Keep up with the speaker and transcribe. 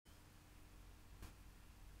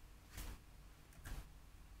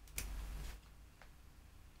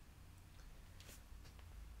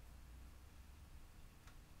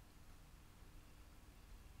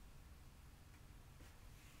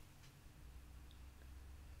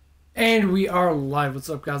And we are live. What's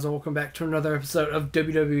up, guys? And welcome back to another episode of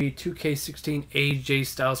WWE 2K16 AJ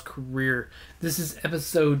Styles Career. This is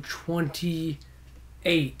episode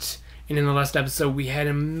 28. And in the last episode, we had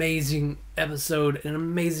an amazing episode, an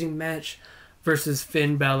amazing match versus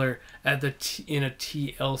Finn Balor at in a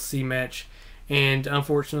TLC match. And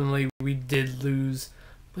unfortunately, we did lose.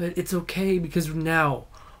 But it's okay because now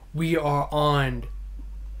we are on.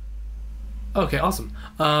 Okay, awesome.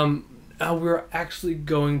 We're actually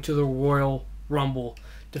going to the Royal Rumble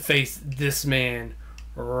to face this man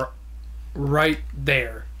right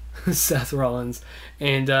there, Seth Rollins.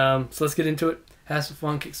 And so let's get into it. Have some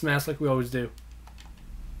fun, kick some ass like we always do.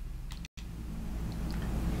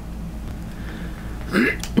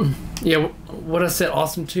 Yeah, what I said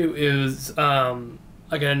awesome too is I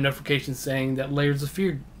got a notification saying that Layers of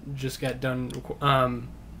Fear just got done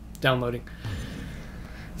downloading.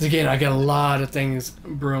 Again, I got a lot of things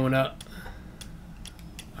brewing up.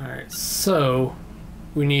 Alright, so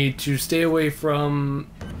we need to stay away from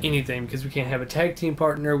anything because we can't have a tag team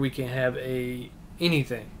partner, we can't have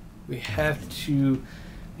anything. We have to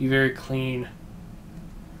be very clean.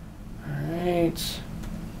 Alright.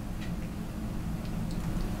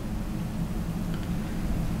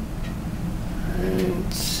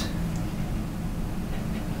 Alright.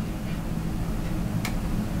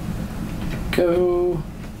 Go.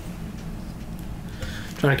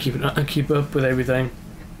 Trying to keep up with everything.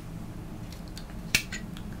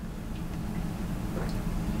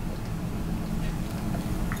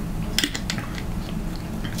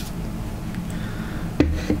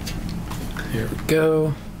 Here we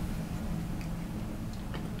go.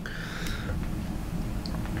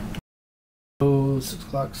 Oh, 6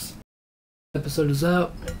 o'clock. Episode is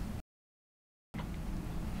up.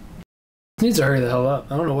 Needs to hurry the hell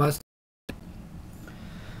up. I don't know why.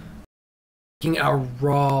 Our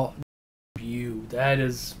Raw debut. That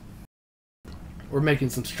is, we're making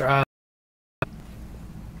some strides.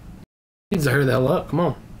 Needs to hurry the hell up. Come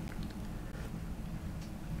on.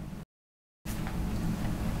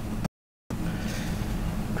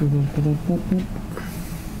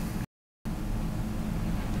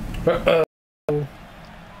 Uh-oh.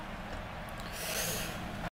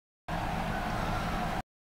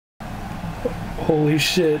 Holy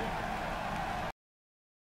shit.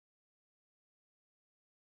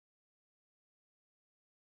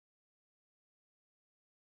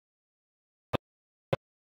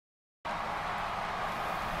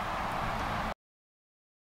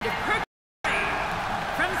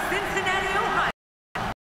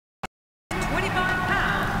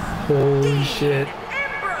 Holy shit.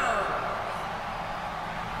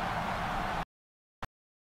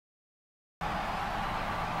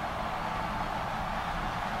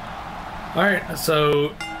 Alright,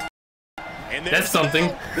 so that's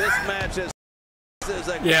something. This match is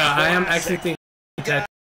yeah, I am actually thinking that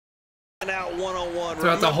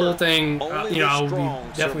throughout the whole thing, you know, I'll be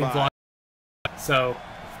definitely vlogging. So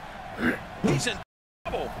he's in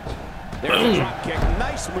trouble. There's a drop kick.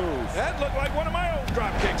 Nice move. That looked like one of my old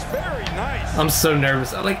drop kicks. Very nice. I'm so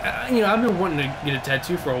nervous. Like, you know, I've been wanting to get a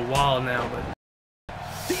tattoo for a while now, but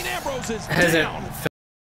Dean Ambrose is hasn't. Down.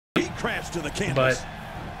 He crashed to the canvas. But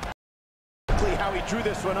how he drew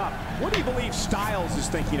this one up. What do you believe Styles is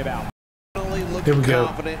thinking about? Here we go.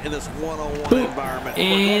 Confident in this one-on-one environment.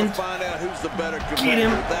 And we're going to find out who's the better competitor.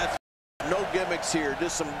 That's no gimmicks here.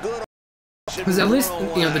 Just some good. Because at least,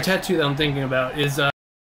 you know, the tattoo that I'm thinking about is the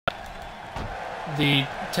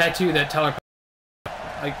tattoo that Tyler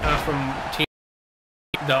from Team,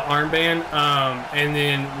 the armband, and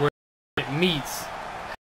then where it meets.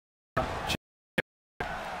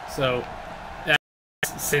 So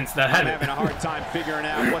since that happened, I'm having a hard time figuring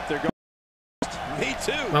out what they're going. Me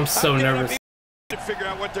too. I'm so nervous to figure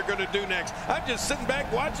out what they're going to do next. I'm just sitting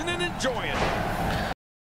back watching and enjoying.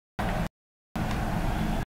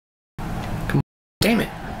 Come on. Damn it.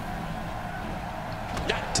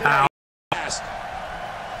 Not today. Ow.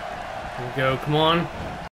 Here we go. Come on.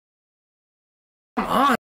 Come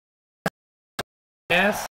on.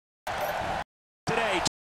 Yes. Today.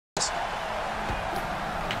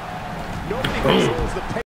 Nobody controls the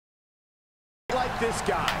pace like this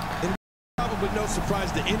guy. And probably no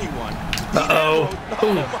surprise to anyone. Uh-oh.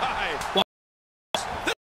 Oh my.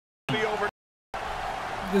 This will be over.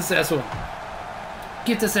 This asshole.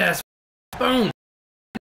 Get this ass. Boom.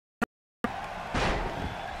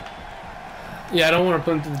 Yeah, I don't want to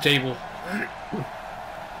put him to the table.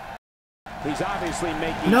 He's obviously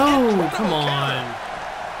making. No, come on.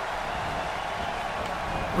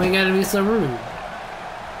 We ain't gotta be so rude.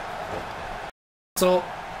 So,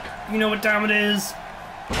 you know what time it is?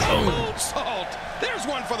 Oh, salt. There's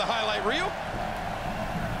one for the highlight reel.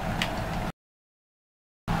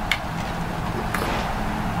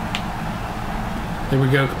 There we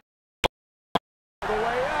go. The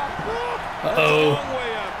way up. Uh-oh. Long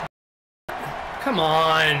way up. Come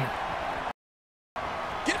on.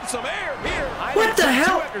 Getting some air here. What the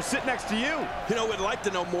hell? After sitting next to you. You know, we'd like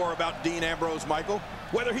to know more about Dean Ambrose, Michael.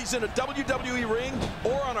 Whether he's in a WWE ring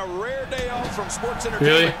or on a rare day off from sports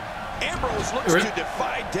entertainment, Ambrose looks to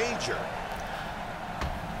defy danger.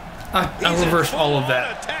 I reversed all of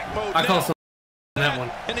that. I call some that one.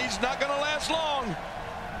 And he's not going to last long.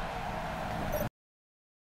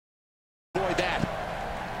 Boy, that.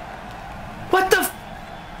 What the?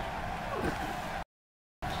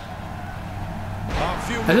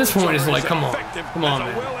 At this point, it's like, come on, man.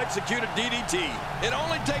 A well-executed DDT. It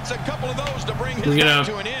only takes a couple of those to bring his We're match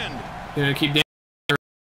to an end. Gonna keep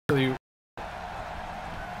dancing.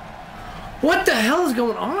 What the hell is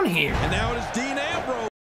going on here? And now it is Dean Ambrose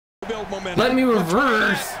to build momentum. Let me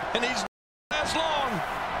reverse. And he's not as long.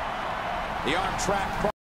 The arm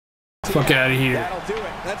track. Fuck out of here. That'll do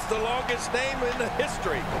it. That's the longest name in the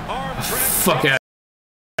history. Arm track. Fuck out.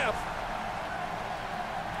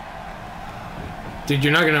 Dude,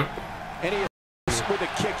 you're not gonna. And he is with a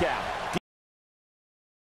kick out. I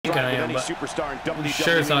think I am, any but superstar in WWE.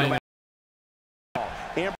 sure as I am.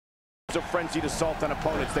 Ambrose is a frenzied assault on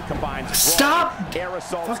opponents that combines Stop air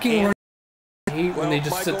assaults fucking. and I hate when they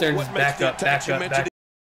just sit there and just back up.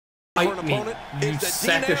 Fight me, you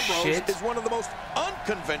sack of shit. Is one of the most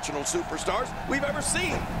unconventional superstars we've ever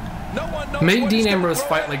seen. No one knows. Make Dean Ambrose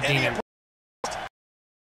fight like Dean Ambrose.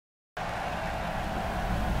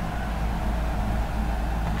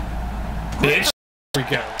 Bitch. Here we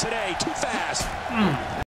go. today, too fast.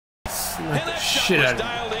 Smack the shit out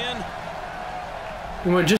of me.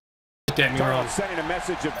 You want to just look at me wrong. Sending a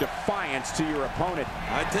message of defiance to your opponent.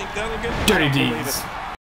 I think that'll get Dirty deeds.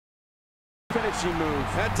 Finishing move.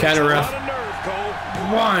 That takes Counter a ref. lot of nerve, Cole.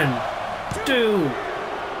 1, 2.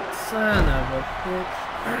 Son of a bitch.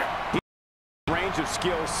 Range of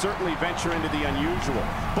skills certainly venture into the unusual,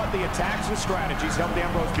 but the attacks and strategies helped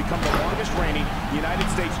Ambrose become the longest reigning United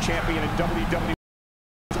States champion in WWE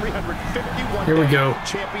 351 Here we go.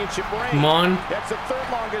 championship reign. Come on. That's the third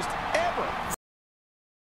longest ever.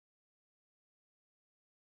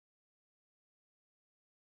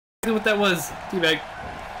 See what that was. Teabag.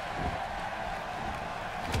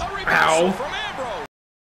 A reversal Ow. from Ambrose.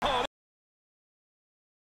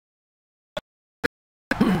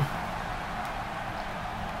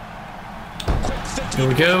 Here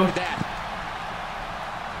we go.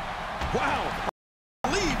 Wow.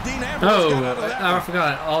 Lead Dean Ambrose got out of that I one.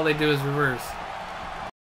 forgot. All they do is reverse.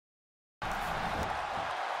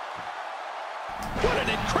 What an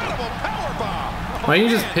incredible power bomb. Why don't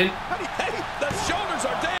you just man. hit? Hey, the shoulders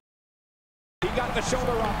are down. He got the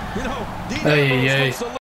shoulder up. You know, Dean Ay, Ambrose ay. looks a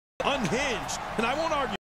little unhinged. And I won't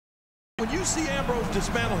argue. When you see Ambrose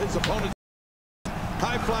dismantle his opponent's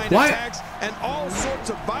high-flying attacks and all sorts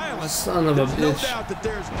of violence, Son of a there's no bitch. doubt that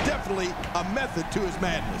there's definitely a method to his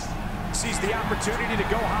madness. Sees the opportunity to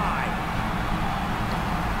go high.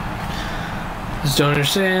 Just don't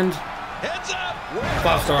understand. Heads up! Where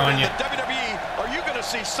 5-star on in you. the WWE are you going to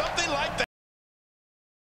see something like that?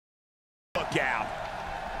 Look out.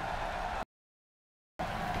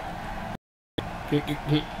 Here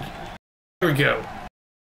we go.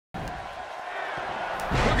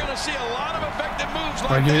 We're going to see a lot of effective moves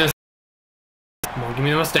Come like on, give me that. this. Come on, give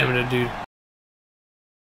me my stamina, dude.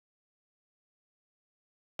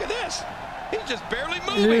 Look at this. He's just barely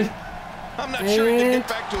moving. I'm not sure he can get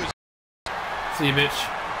back to his... See you, bitch.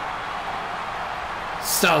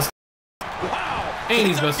 Styles. Wow. And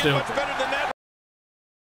he's It doesn't busted get open. much better than that.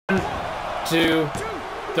 2,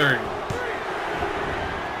 3.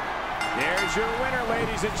 There's your winner,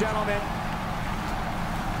 ladies and gentlemen.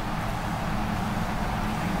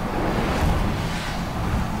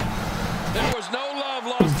 There was no love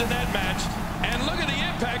lost in that match. And look at the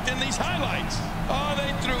impact in these highlights. Oh,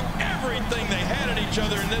 they threw everything they had at each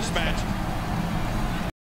other in this match.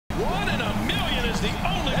 1 in a million is the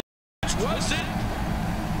only match, was it?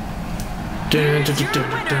 Dun, dun, Here's your dun,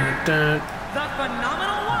 winner, dun, dun. the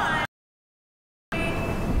phenomenal one.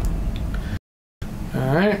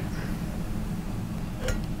 Alright.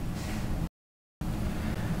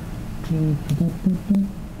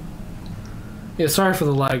 Yeah, sorry for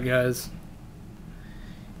the lag, guys.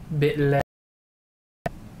 Bit lag.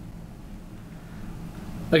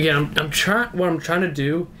 Again, I'm trying. What I'm trying to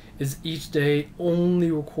do is each day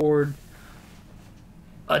only record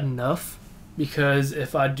enough, because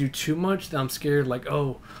if I do too much, then I'm scared. Like,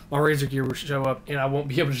 oh, my razor gear will show up, and I won't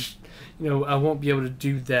be able to, I won't be able to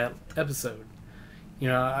do that episode.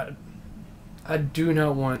 I do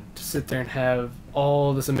not want to sit there and have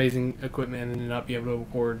all this amazing equipment and not be able to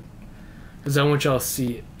record because I want y'all to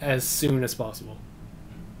see it as soon as possible.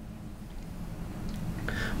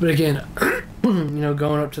 But again, you know,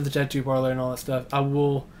 going up to the tattoo parlor and all that stuff, I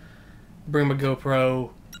will bring my GoPro,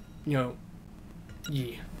 you know,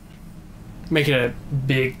 yeah, make it a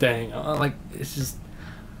big thing. Like, it's just,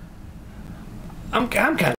 I'm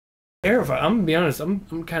kind of terrified. I'm gonna be honest.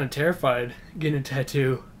 I'm kind of terrified getting a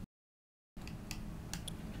tattoo.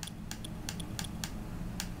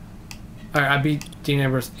 All right, I beat Dean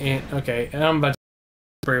Ambrose, and okay, and I'm about to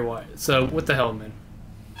Bray Wyatt. So what the hell, man?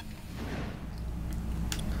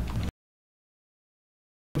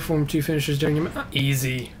 Perform 2 finishes during your match.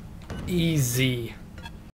 Easy, easy.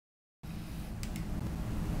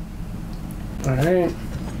 All right.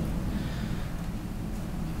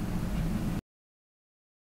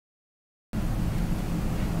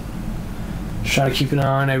 Try to keep an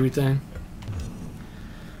eye on everything.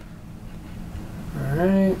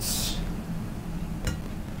 Alright.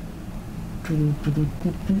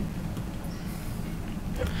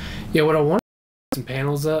 Yeah, what I want is some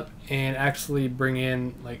panels up and actually bring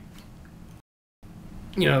in, like,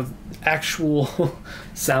 you know, actual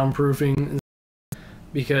soundproofing,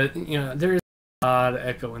 because, you know, there is a lot of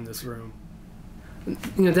echo in this room. You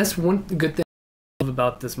know, that's one good thing I love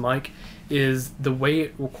about this mic, is the way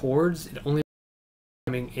it records. It only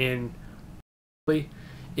coming in,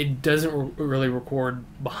 it doesn't really record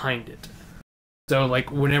behind it. So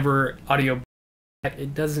like whenever audio,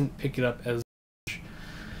 it doesn't pick it up as much.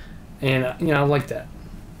 And you know, I like that.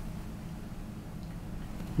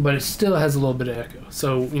 But it still has a little bit of echo.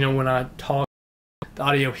 So, you know, when I talk, the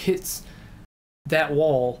audio hits that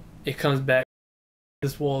wall, it comes back to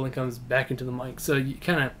this wall and comes back into the mic. So you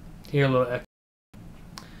kind of hear a little echo.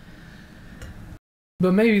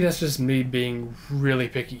 But maybe that's just me being really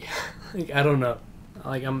picky. Like, I don't know.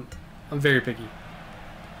 Like, I'm very picky.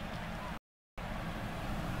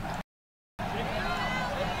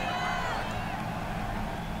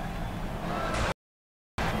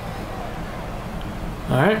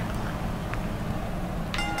 Alright.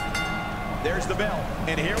 There's the bell,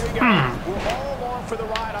 and here we go. We're all along for the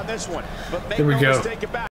ride on this one, but make no mistake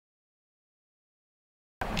about it.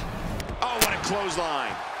 Oh, what a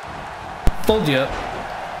clothesline. Told you.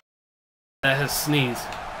 That has sneezed.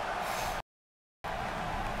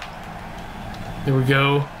 There we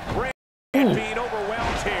go. Ooh. Being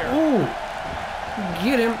overwhelmed here. Ooh.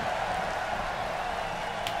 Get him.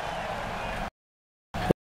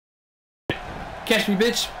 Catch me,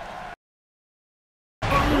 bitch.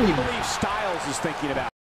 What do you believe Styles is thinking about?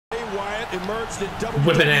 Bray Wyatt emerged in WWE.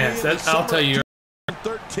 Whipping ass. I'll tell you.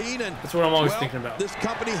 13, and that's what I'm always thinking about. This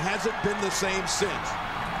company hasn't been the same since.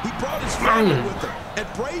 He brought his family with him, and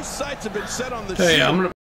Bray's sights have been set on the Shield. I'm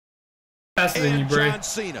gonna faster than you, Bray. John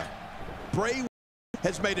Cena. Bray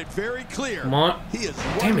has made it very clear he is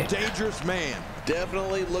one dangerous man.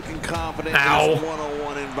 Definitely looking confident Ow. in this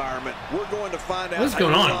one-on-one environment. We're going to find out what's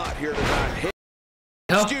going on lot here tonight.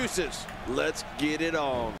 Excuses. Let's get it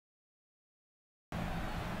on.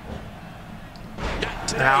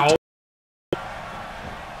 Ow.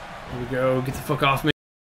 Here we go. Get the fuck off me.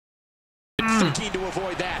 So keen to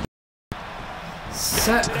avoid that.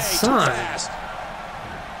 Son.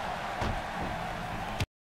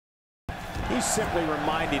 He's simply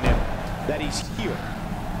reminding him that he's here.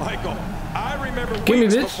 Michael, I remember Give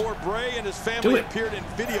weeks me, before Bray and his family appeared in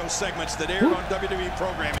video segments that aired on WWE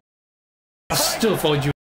programming. I still followed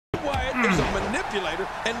you. Wyatt is a manipulator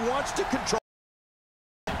and wants to control.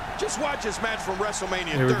 Just watch his match from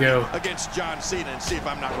WrestleMania 30 against John Cena and see if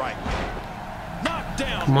I'm not right. Knocked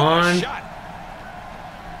down. Come on. Shot.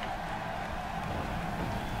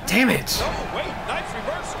 Damn it. Oh, wait. Nice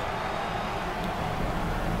reversal.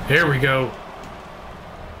 Here we go.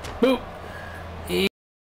 Boop.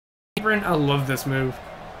 I love this move.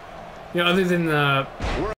 You know, other than the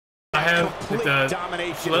I have like the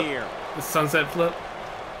flip, here. The sunset flip.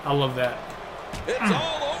 I love that. It's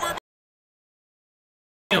all over.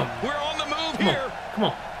 We're on the move here. Come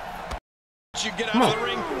on. You get out of the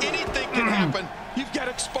ring, anything can happen. You've got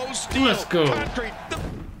exposed steel. Let's go. Concrete.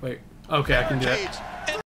 Wait. Okay, I can do that.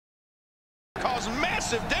 And cause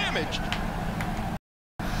massive damage.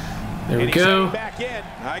 There we go. Back in.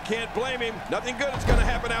 I can't blame him. Nothing good is going to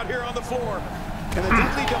happen out here on the floor. And the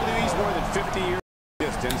WWE's more than 50 years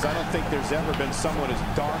distance. I don't think there's ever been someone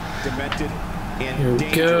as dark, demented, and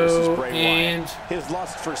dangerous as Bray Wyatt. His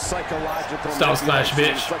lust for psychological stop splash,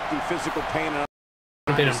 bitch. Inflicting physical pain and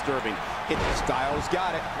disturbing. Styles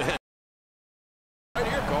got it. Right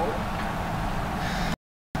here, Cole.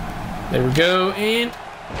 There we go, and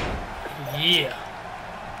yeah.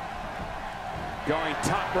 Going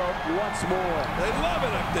top rope once more. They love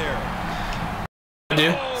it up there. I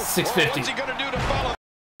do. Oh, 650. What's he gonna do to follow?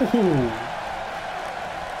 Ooh.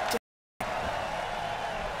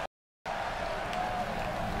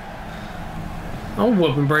 I'm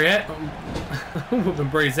whooping Bray's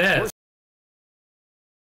ass.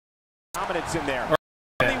 Dominance in there.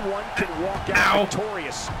 Only one can walk out Ow.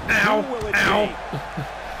 victorious. Ow. Who will it Ow. be?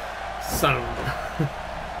 Son of a...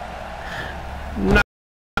 No.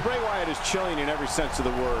 Bray Wyatt is chilling in every sense of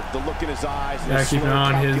the word. The look in his eyes, and Gotta his keep slow, an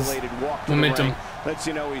eye on his calculated walk to momentum. the ring lets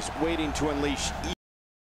you know he's waiting to unleash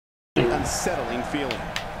an unsettling feeling.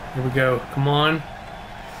 Here we go. Come on.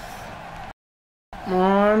 Come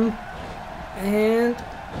on. And...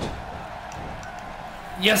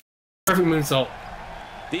 Yes! Perfect moonsault.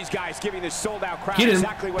 These guys giving this sold-out crowd Get him.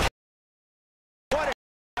 exactly what an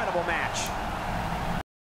incredible match.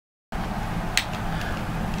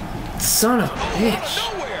 Son of a bitch.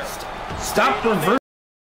 Out of nowhere. Stop reversing.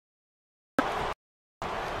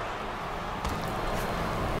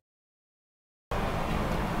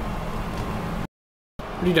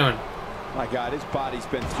 What are you doing? My God, his body's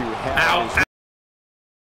been through hell. Ow.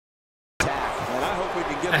 And I hope we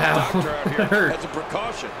can get the Ow. doctor out here Hurt. as a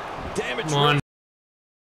precaution. Damage. Come on.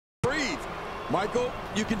 Breathe. Michael,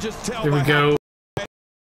 you can just tell. Here we by go.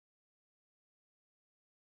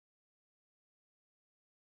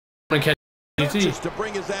 Just to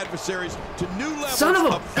bring his adversaries to new levels. Son of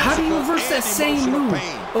a... How do you physical reverse that and same emotional move?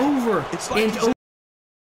 pain. Over It's like and he's over.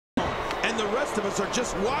 And the rest of us are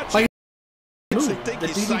just watching. Like- I actually Move, think the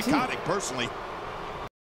he's DDT. psychotic, personally.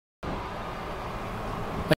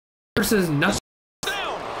 Versus nothing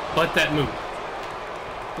Down. but that move.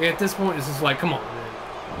 Like, at this point, it's just like, come on, man.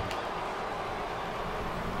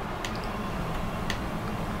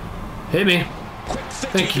 Hit me. Quick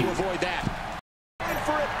Thank thinking you. to avoid that. And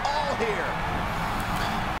for it all here.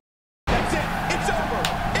 That's it. It's over.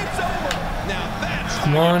 It's over. Now that's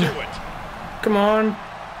Come how on. you do it. Come on.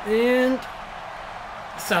 And...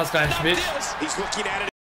 South Splash, Not bitch. this. He's looking at it.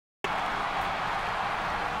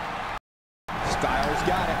 Styles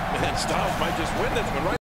got it. Man, Styles might just win this one,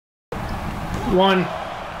 right? 1,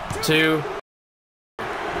 2.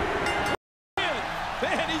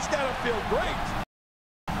 Man, he's got to feel great.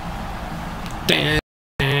 Dan,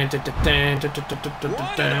 dan, dan, dan, dan, dan, dan, dan, One in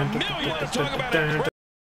a dan, million. dan, Talk about dan, a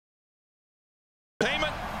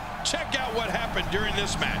payment. Check out what happened during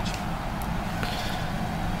this match.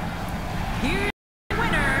 Here's the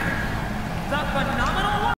winner, the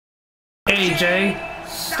phenomenal one. AJ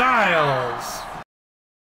Styles.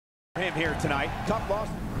 Him here tonight. Tough loss.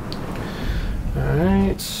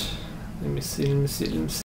 Alright. Let me see.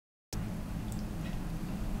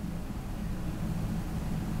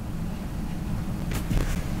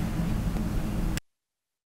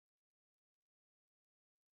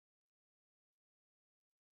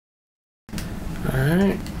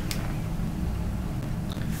 Alright.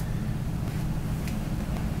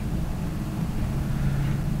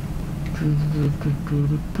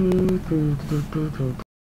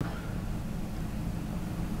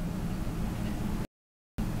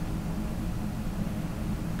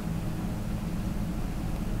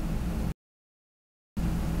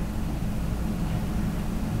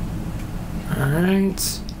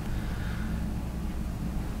 Alright.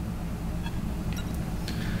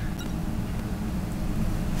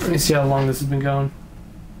 Let me see how long this has been going.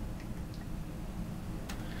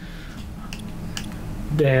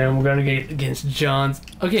 Damn, we're gonna get against John's.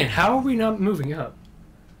 Again, how are we not moving up?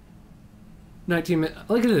 19 minutes.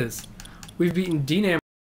 Look at this. We've beaten Dean Ambrose.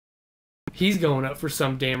 He's going up for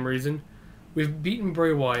some damn reason. We've beaten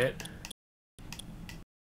Bray Wyatt.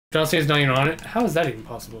 John Cena's not even on it. How is that even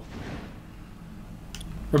possible?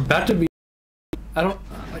 We're about to be... I don't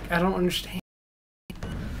understand.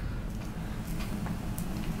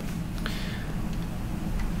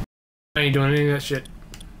 I ain't doing any of that shit.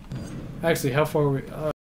 Actually, how far are we...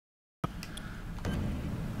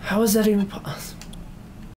 how is that even possible?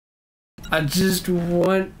 I just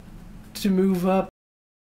want to move up.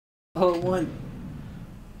 All at once.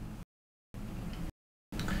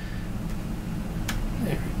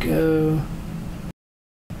 There we go.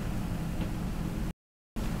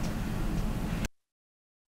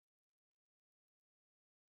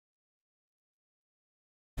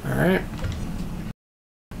 Alright.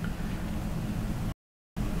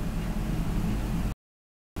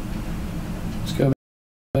 Let's go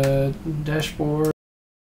dashboard.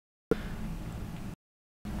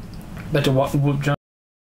 Bet to whoop jump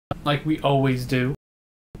like we always do.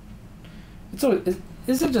 It's always,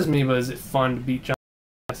 is it just me, but is it fun to beat John?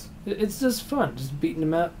 It's just fun, just beating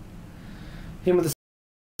him up. Him with a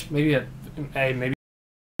maybe a maybe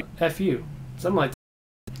F you, something like that.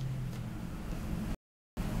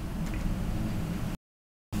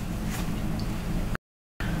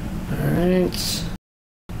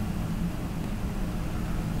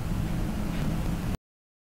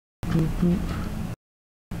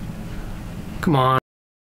 Come on.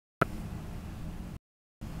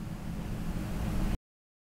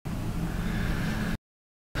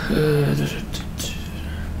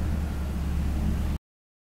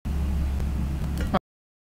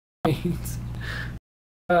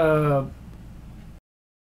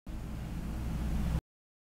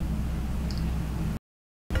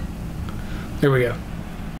 Here we go.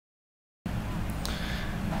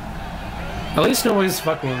 At least nobody's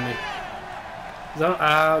fucking with me.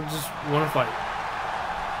 I just want to fight.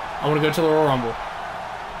 I want to go to the Royal Rumble.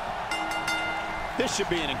 This should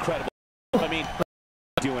be an incredible. I mean,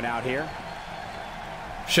 doing out here.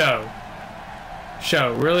 Show,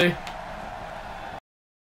 really?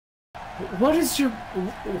 What is your?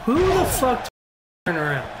 Who the fuck turn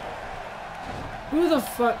around? Who the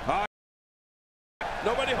fuck?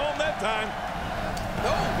 Nobody home that time.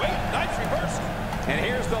 Oh, wait, nice reversal. And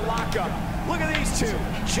here's the lockup. Look at these two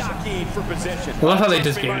jockeying for position. I love how they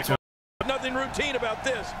just gave it to him. Nothing routine about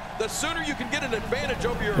this. The sooner you can get an advantage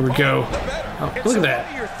over your opponent, the better. Oh, look at that.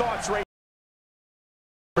 What are your thoughts, Ray?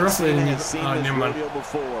 Cena has seen this never mind. rodeo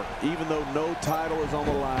before. Even though no title is on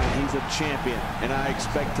the line, he's a champion, and I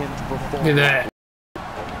expect him to perform. Look at that.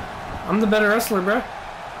 I'm the better wrestler, bro.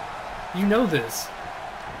 You know this.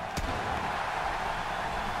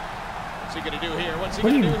 What's he gonna do here? What's he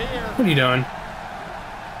gonna do here? What are you doing?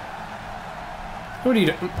 What are you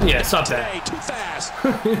doing? Yeah, stop that. Too fast.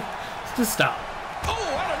 Just stop. Oh,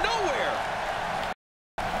 out of nowhere.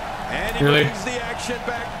 And he Really? brings the action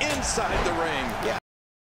back inside the ring. Yeah.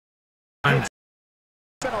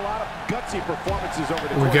 Been a lot of gutsy performances over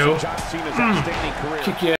the Here we course go. of John Cena's outstanding career.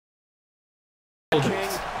 Kick your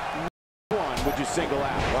King, one would you single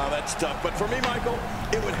out? Wow, that's tough. But for me, Michael,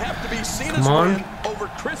 it would have to be Cena's Come on. win over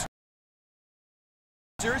Chris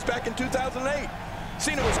Series back in 2008.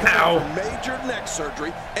 Cena was coming from major neck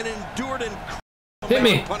surgery and endured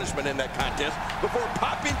incredible punishment in that contest before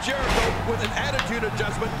popping Jericho with an attitude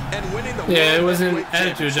adjustment and winning the it was an Heavyweight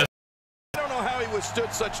attitude adjustment. I don't know how he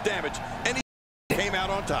withstood such damage, and he came out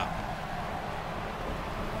on top.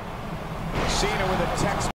 Cena with a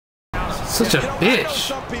text. Such a I know bitch.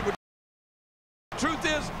 some people. Truth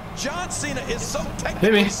is, John Cena is so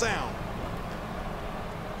technically sound.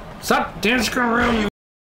 Stop dancing around.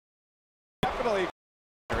 Definitely.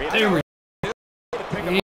 There we go.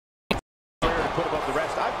 Put above the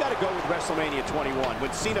rest. I've got to go with WrestleMania 21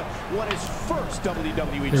 when Cena won his first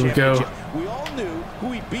WWE Here we championship. go. We all knew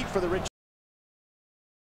who he beat for the rich.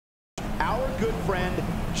 Our good friend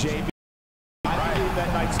JB. I believe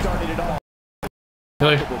that night started it all.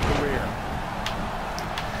 Really? Career.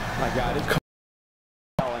 My God, his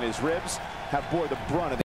and his ribs have bore the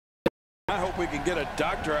brunt of it. I hope we can get a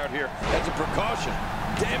doctor out here as a precaution.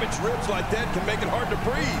 Damaged ribs like that can make it hard to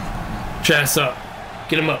breathe. Chest up.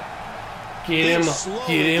 Get him up. Get him up.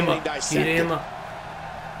 Get him up. Get him up.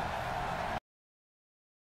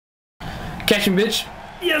 Catch him, bitch.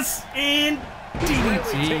 Yes, and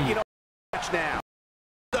DDT. Now.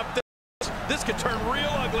 This could turn real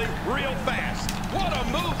ugly real fast. What a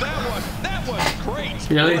move that was. That was great.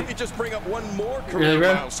 Really? Let me just bring up one more career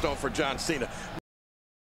milestone for John Cena.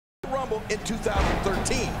 Rumble in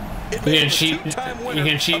 2013. You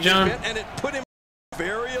can cheat, John? And it put him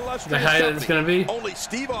very illustrious. The height it's going to be? Only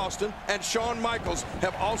Steve Austin and Shawn Michaels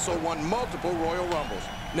have also won multiple Royal Rumbles.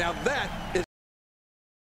 Now that is...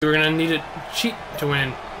 We're going to need a cheat to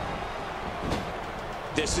win.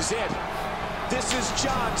 This is it. This is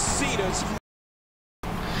John Cena's.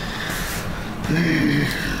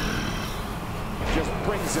 Just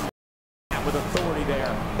brings him with authority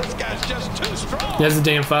there. This guy's just too strong. He has a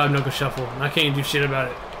damn 5-knuckle shuffle, and I can't do shit about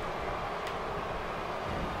it.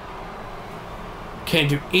 Can't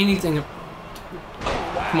do anything.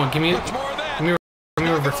 Come on, give me it. Give me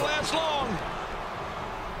a reversal.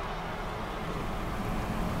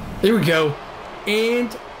 There we go.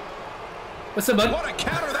 And what's up, bud? What a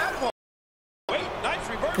counter that was. Wait, nice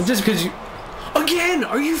reversal. And just because you again,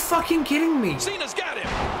 are you fucking kidding me? Cena's got him.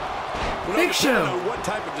 Big Show. What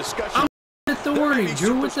type of discussion? I'm with authority.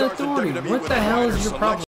 You're with authority. What the hell is your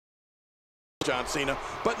problem? John Cena,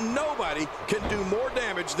 but nobody can do more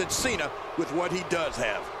damage than Cena with what he does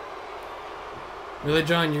have. Really,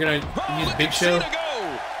 John? You're gonna use Big Show?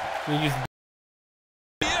 You use.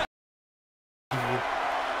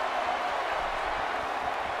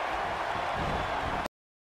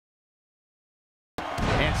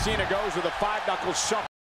 And Cena goes with a 5-knuckle shuffle.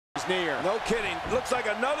 Near. No kidding. Looks like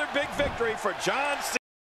another big victory for John Cena.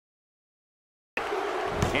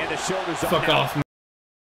 And the shoulders up. Fuck off, man.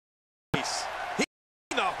 He's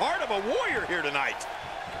in the heart of a warrior here tonight.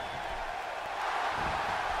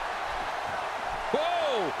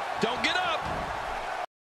 Whoa! Don't get up!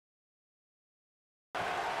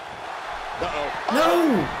 Uh-oh.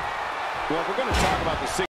 No! Well, if we're going to talk about the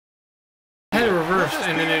six. I had it reversed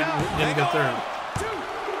and then it didn't go through.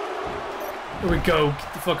 Here we go.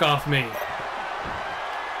 Get the fuck off me.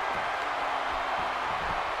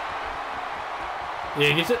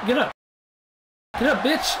 Yeah, get up. Get up,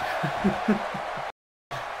 bitch.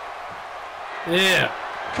 Yeah.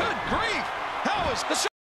 Good grief! How is the shot?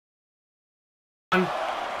 1,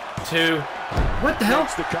 2. What the hell?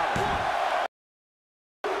 The cover.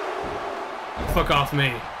 Fuck off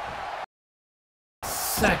me.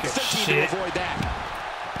 Sack of shit. Avoid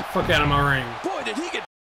that. Fuck out of my ring. Boy, did he get...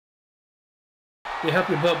 Yeah, help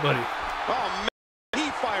your butt, buddy. Oh, man.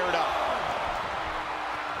 He fired up.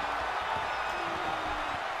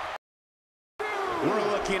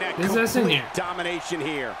 We're looking at Is this in here? domination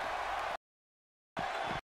here.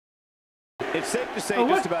 It's safe to say Oh,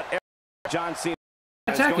 just about every John Cena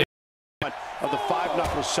is Attack going it. of the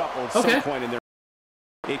five-knuckle shuffle at some point in their.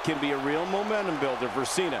 It can be a real momentum builder for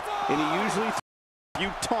Cena, and he usually throws a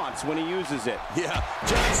few taunts when he uses it. Yeah,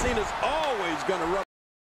 John Cena's always going to rub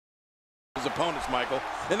his opponents, Michael,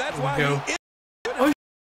 and that's why he is good at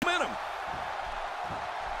momentum.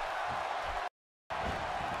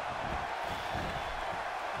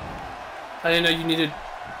 I didn't know you needed.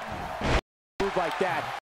 Move like that.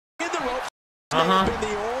 In the ropes. Been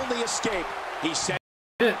the only escape. He said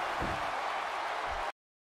It.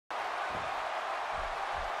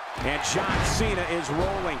 and John Cena is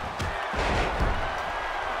rolling.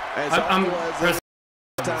 As always,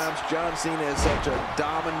 at times, John Cena is such a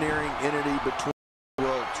domineering entity between the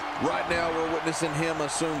worlds. Right now, we're witnessing him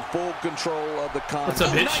assume full control of the contest. What's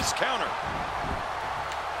up, bitch? Nice counter.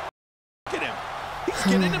 Look at him. He's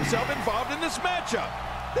getting himself involved in this matchup.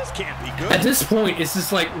 This can't be good. At this point, it's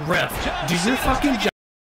just like, ref, do your fucking job.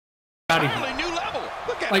 Out of here. Entirely new level.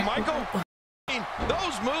 Look at Like, him, Michael. I mean,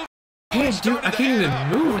 those moves. I can't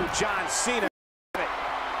even move. John Cena.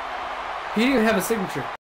 He didn't even have a signature.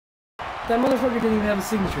 That motherfucker didn't even have a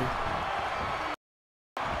signature.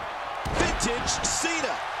 Vintage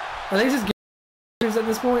Cena. Are they just games at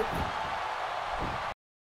this point?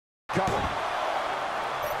 Cover.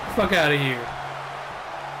 Fuck out of here.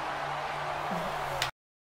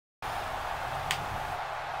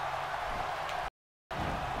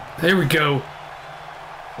 There we go.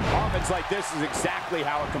 Offense like this is exactly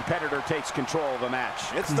how a competitor takes control of a match.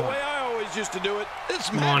 It's the way I always used to do it.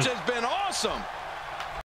 This match has been awesome.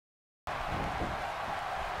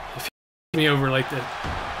 If you me over like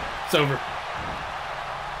that, it's over.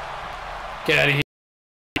 Get out of here.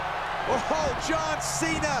 Oh, John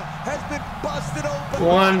Cena has been busted open.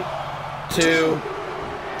 1, 2.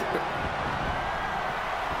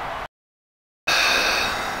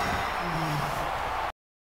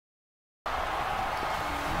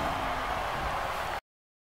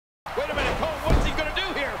 Wait a minute, Cole. What's he going to do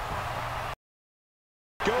here?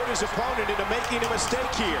 Goad his opponent into making a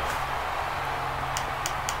mistake here.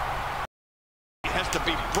 He has to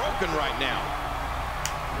be broken right now.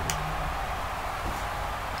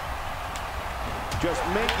 Just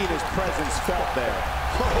making his presence felt there.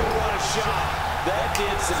 Oh, what a shot. That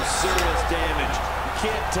did some serious damage. You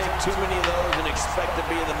can't take too many of those and expect to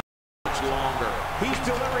be in the match much longer. He's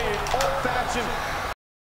delivering an old-fashioned.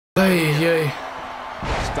 Hey, yay.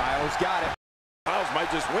 Styles got it. Styles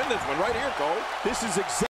might just win this one right here, Cole. This is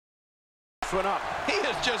exactly this one up. He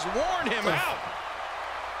has just worn him out.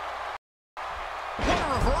 What a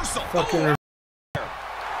reversal. Fucking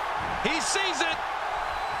He sees it.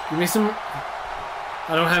 give me some.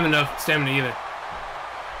 I don't have enough stamina either.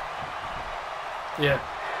 Yeah.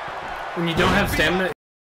 When you don't have stamina,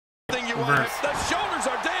 Thing you reverse. want. The shoulders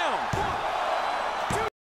are down.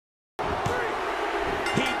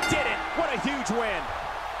 He did it. What a huge win.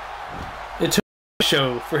 it took a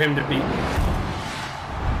show for him to beat me.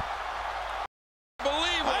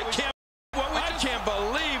 I can't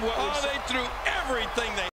believe what they threw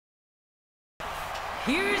everything they.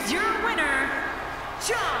 Here's your winner,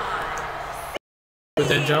 John. With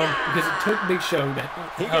that jump, because it took Big Show to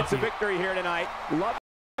He help gets a you. victory here tonight. Love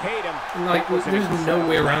him, hate him. And like, That was an there's no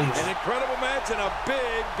way around An this. incredible match and a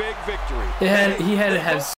big, big victory. He had to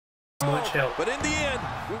have so much help. But in the end,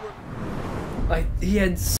 we were. Like, he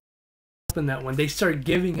had so much help in that one. They started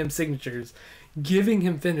giving him signatures, giving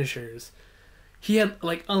him finishers. He had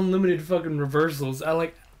like unlimited fucking reversals. I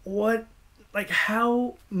like what, like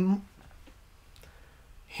how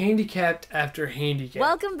handicapped after handicap.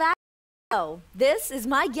 Welcome back. Oh, this is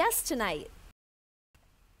my guest tonight.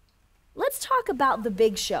 Let's talk about the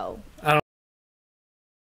Big Show. I don't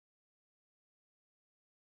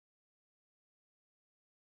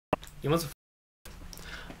He wants a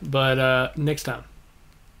but next time.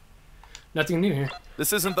 Nothing new here.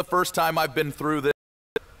 This isn't the first time I've been through this.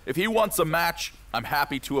 If he wants a match, I'm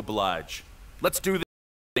happy to oblige. Let's do this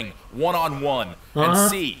thing one-on-one and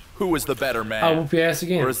see who is the better man. I'll whoop your ass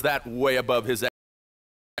again. Or is that way above his...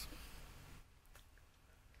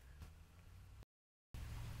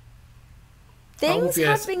 Things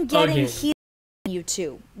have been getting heated on you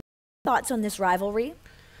two. Thoughts on this rivalry?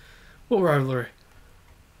 What rivalry?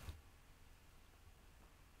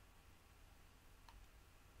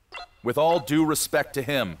 With all due respect to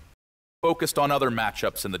him, focused on other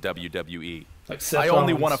matchups in the WWE. Like Seth I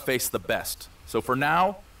only Rollins. want to face the best. So for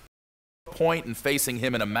now, no point in facing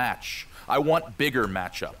him in a match. I want bigger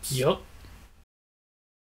matchups. Yup.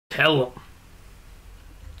 Tell him.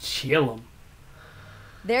 Chill him.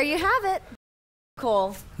 There you have it.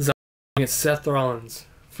 Cole. Against Seth Rollins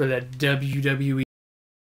for that WWE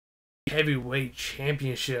Heavyweight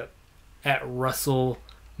Championship at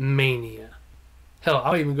WrestleMania. Hell,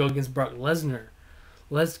 I'll even go against Brock Lesnar.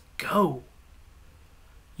 Let's go.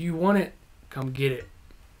 You want it? Come get it.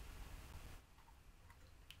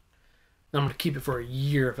 I'm going to keep it for a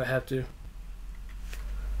year if I have to.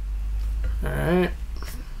 Alright.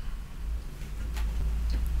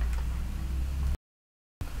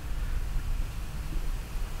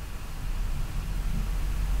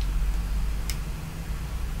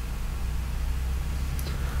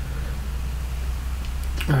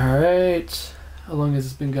 Alright. How long has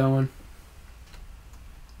this been going?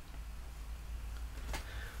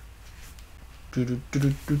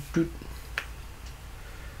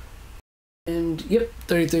 And yep,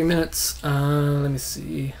 33 minutes. Let me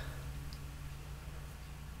see.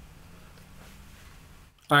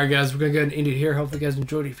 Alright guys, we're gonna go ahead and end it here. Hopefully you guys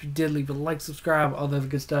enjoyed it. If you did, leave a like, subscribe, all the other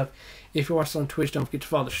good stuff. If you're watching on Twitch, don't forget to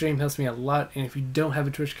follow the stream. It helps me a lot. And if you don't have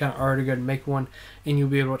a Twitch account already, go ahead and make one, and you'll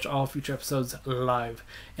be able to watch all future episodes live.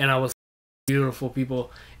 And I will see you beautiful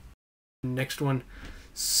people in the next one.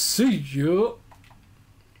 See you.